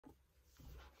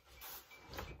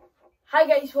Hi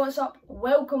guys, what's up?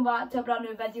 Welcome back to a brand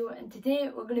new video, and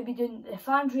today we're going to be doing the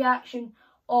fans' reaction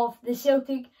of the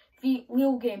Celtic v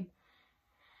Lille game.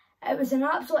 It was an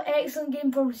absolute excellent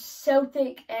game for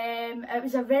Celtic. It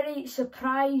was a very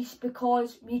surprise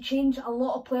because we changed a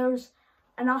lot of players,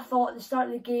 and I thought at the start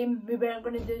of the game we weren't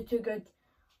going to do too good.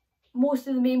 Most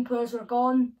of the main players were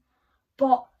gone,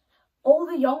 but all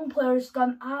the young players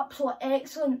done absolutely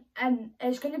excellent, and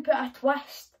it's going to put a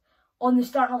twist on the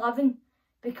starting 11.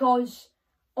 Because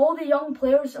all the young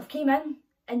players have came in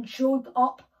and showed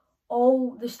up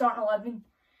all the starting 11.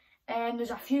 And there's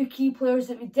a few key players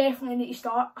that we definitely need to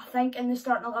start, I think, in the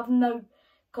starting 11 now,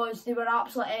 because they were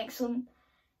absolutely excellent.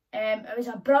 It was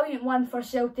a brilliant win for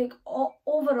Celtic.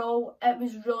 Overall, it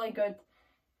was really good.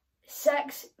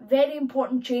 6 very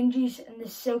important changes in the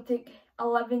Celtic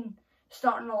 11,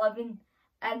 starting 11.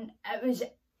 And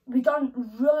we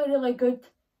done really good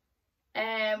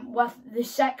with the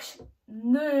 6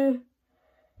 new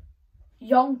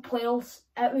young players.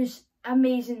 It was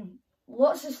amazing.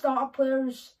 Lots of starter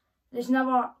players that's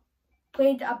never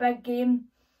played a big game.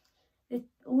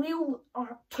 Lille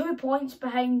are 2 points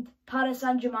behind Paris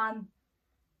Saint-Germain.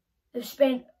 They've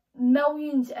spent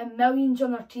millions and millions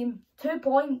on their team. 2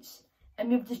 points, and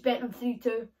we've just bet them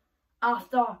 3-2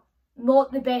 after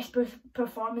not the best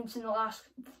performance in the last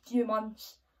few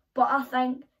months. But I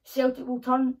think Celtic will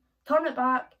turn it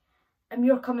back, and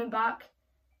we're coming back.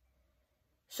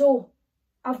 So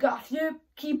I've got a few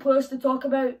key players to talk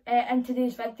about in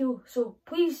today's video, so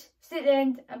please stay at the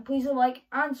end and please like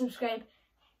and subscribe.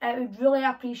 It would really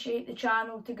appreciate the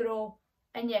channel to grow.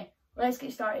 And yeah, let's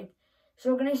get started.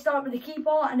 So we're going to start with the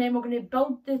keeper, and then we're going to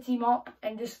build the team up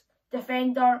and just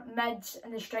defender, mids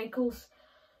and the strikers.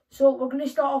 So we're going to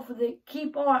start off with the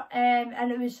keeper, and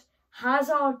it was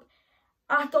Hazard.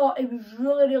 I thought it was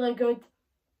really good.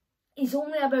 He's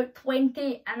only about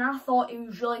 20, and I thought he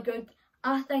was really good.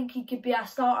 I think he could be a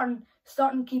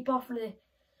starting keeper for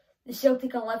the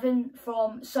Celtic 11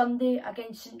 from Sunday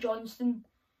against St Johnstone.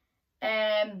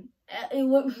 He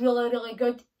looks really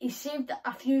good. He saved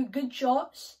a few good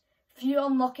shots, few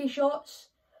unlucky shots,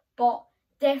 but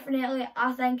definitely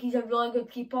I think he's a really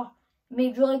good keeper.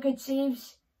 Made really good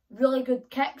saves, really good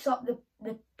kicks up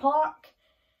the park.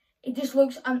 He just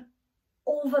looks an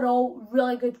overall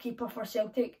really good keeper for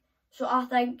Celtic. So I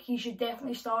think he should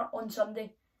definitely start on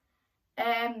Sunday.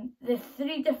 The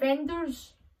 3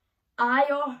 defenders,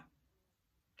 Ayer,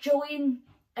 Julian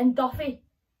and Duffy,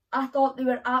 I thought they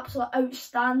were absolutely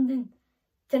outstanding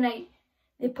tonight.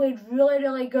 They played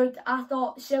really good. I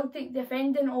thought Celtic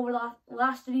defending over the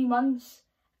last 3 months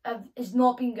has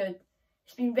not been good.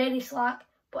 It's been very slack.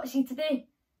 But see, today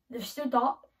they've stood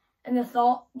up and they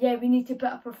thought, yeah, we need to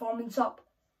put a performance up.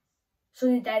 So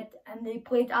they did, and they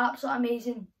played absolutely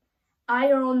amazing.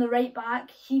 Ayer on the right back,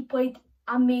 he played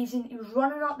amazing. He was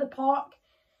running up the park,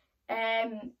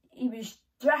 he was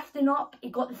drifting up. He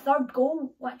got the 3rd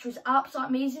goal, which was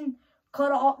absolutely amazing.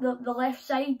 Cut it up the left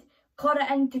side, cut it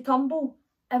into Tumble,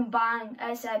 and bang,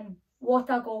 it's in. What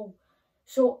a goal.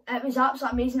 So it was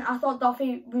absolutely amazing. I thought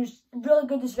Duffy was really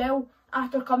good as well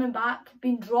after coming back,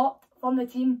 being dropped from the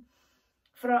team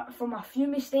from a few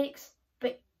mistakes.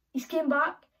 But he's came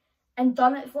back and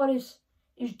done it for us.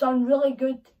 He's done really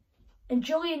good. And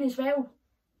Julian as well,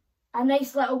 a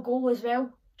nice little goal as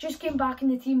well. Just came back in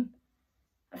the team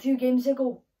a few games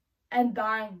ago, and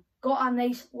bang, got a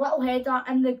nice little header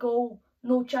in the goal.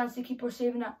 No chance the keeper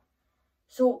saving it.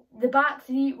 So the back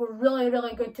 3 were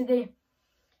really good today.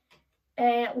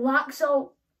 Laxalt,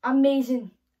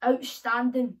 amazing,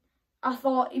 outstanding. I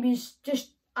thought he was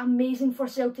just amazing for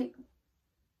Celtic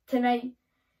tonight.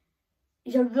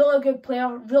 He's a really good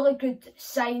player, really good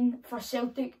sign for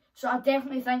Celtic. So I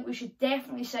definitely think we should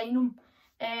definitely sign him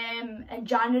in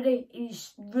January.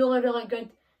 He's really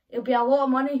good. It'll be a lot of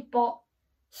money, but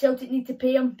Celtic need to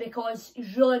pay him because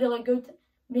he's really good.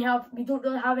 We don't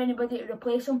really have anybody to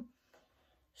replace him.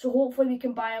 So hopefully we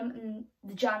can buy him in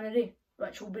the January,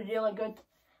 which will be really good.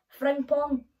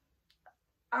 Frimpong,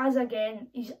 as again,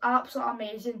 he's absolutely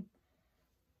amazing.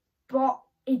 But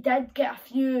he did get a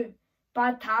few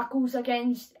bad tackles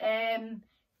against.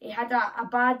 He had a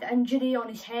bad injury on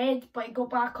his head, but he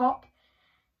got back up.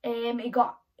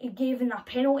 He gave him a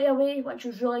penalty away, which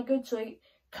was really good. So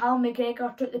Cal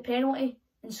McGregor took the penalty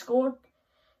and scored.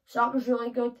 So that was really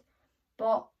good.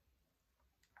 But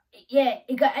yeah,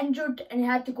 he got injured and he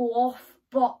had to go off.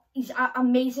 But he's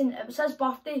amazing. It was his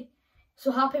birthday,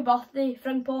 so happy birthday,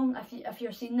 Frimpong, if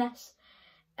you're seeing this.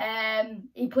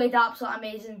 He played absolutely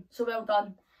amazing. So well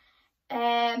done.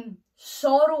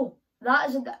 Sorrow.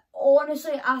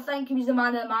 Honestly, I think he was the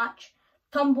man of the match.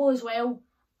 Tumble as well,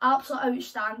 absolutely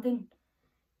outstanding.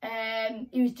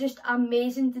 He was just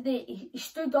amazing today. He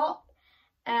stood up,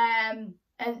 and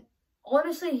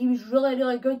honestly, he was really,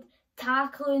 really good.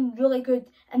 Tackling, really good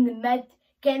in the mid,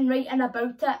 getting right in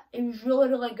about it. He was really,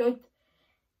 really good.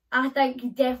 I think he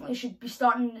definitely should be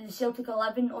starting in the Celtic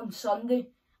 11 on Sunday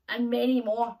and many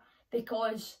more,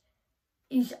 because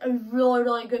he's a really,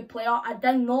 really good player. I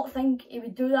did not think he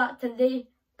would do that today,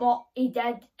 but he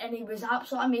did, and he was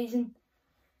absolutely amazing.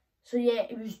 So yeah,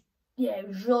 it was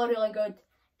really, really good.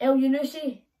 El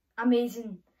Yunusi,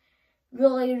 amazing.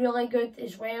 Really, really good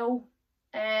as well.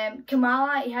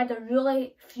 Kamala, he had a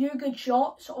really few good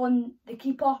shots on the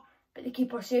keeper, but the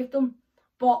keeper saved him.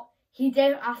 But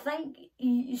I think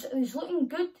he's looking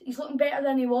good. He's looking better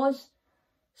than he was.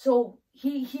 So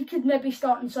he could maybe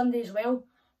start on Sunday as well.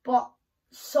 But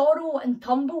Sorrow and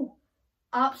Tumble,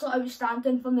 absolutely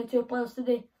outstanding from the two players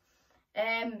today.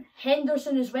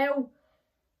 Henderson as well,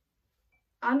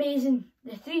 amazing.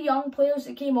 The three young players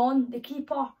that came on, the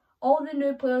keeper, all the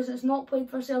new players that's not played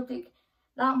for Celtic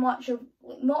that much, or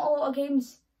not a lot of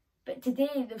games, but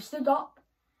today they've stood up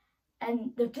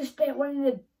and they've just beat one of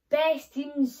the best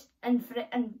teams in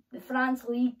the France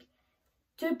League.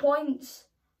 2 points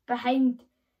behind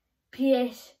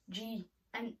PSG,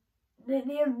 and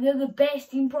they're the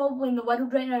best team probably in the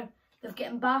world right now. They've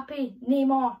got Mbappe,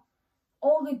 Neymar,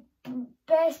 all the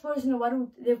best players in the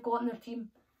world they've got in their team.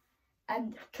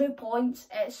 And 2 points,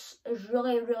 it's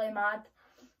really, really mad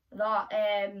that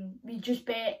we just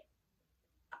beat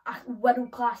a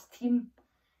world-class team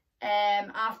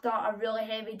after a really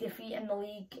heavy defeat in the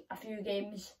league a few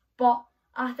games. But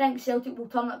I think Celtic will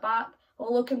turn it back.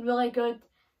 We're looking really good.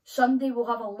 Sunday we'll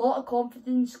have a lot of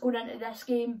confidence going into this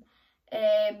game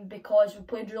because we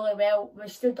played really well. We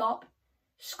stood up,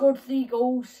 scored 3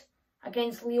 goals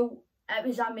against Lille. It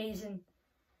was amazing.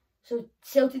 So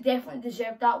Celtic definitely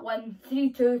deserved that win.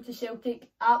 3-2 to Celtic.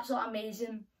 Absolutely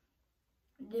amazing.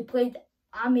 They played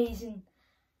amazing.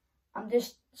 I'm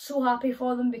just so happy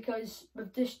for them because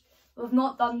we've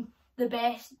not done the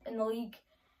best in the league.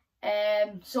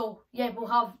 So yeah, we'll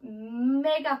have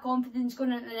mega confidence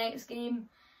going into the next game.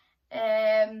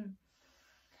 And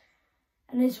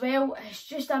as well, it's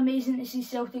just amazing to see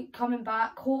Celtic coming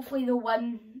back. Hopefully they'll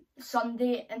win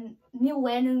Sunday, and Neil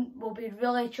Lennon will be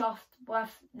really chuffed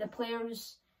with the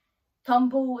players.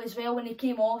 Tumble as well, when he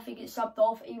came off, he gets subbed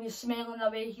off, he was smiling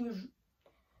away. He was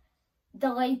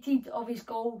delighted of his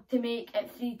goal to make it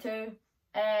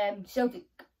 3-2. Celtic,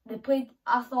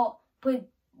 I thought, played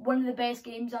one of the best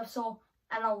games I've saw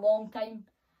in a long time.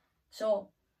 So,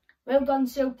 well done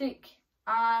Celtic,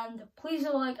 and please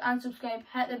like and subscribe,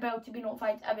 hit the bell to be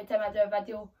notified every time I do a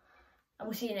video, and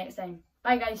we'll see you next time.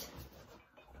 Bye guys.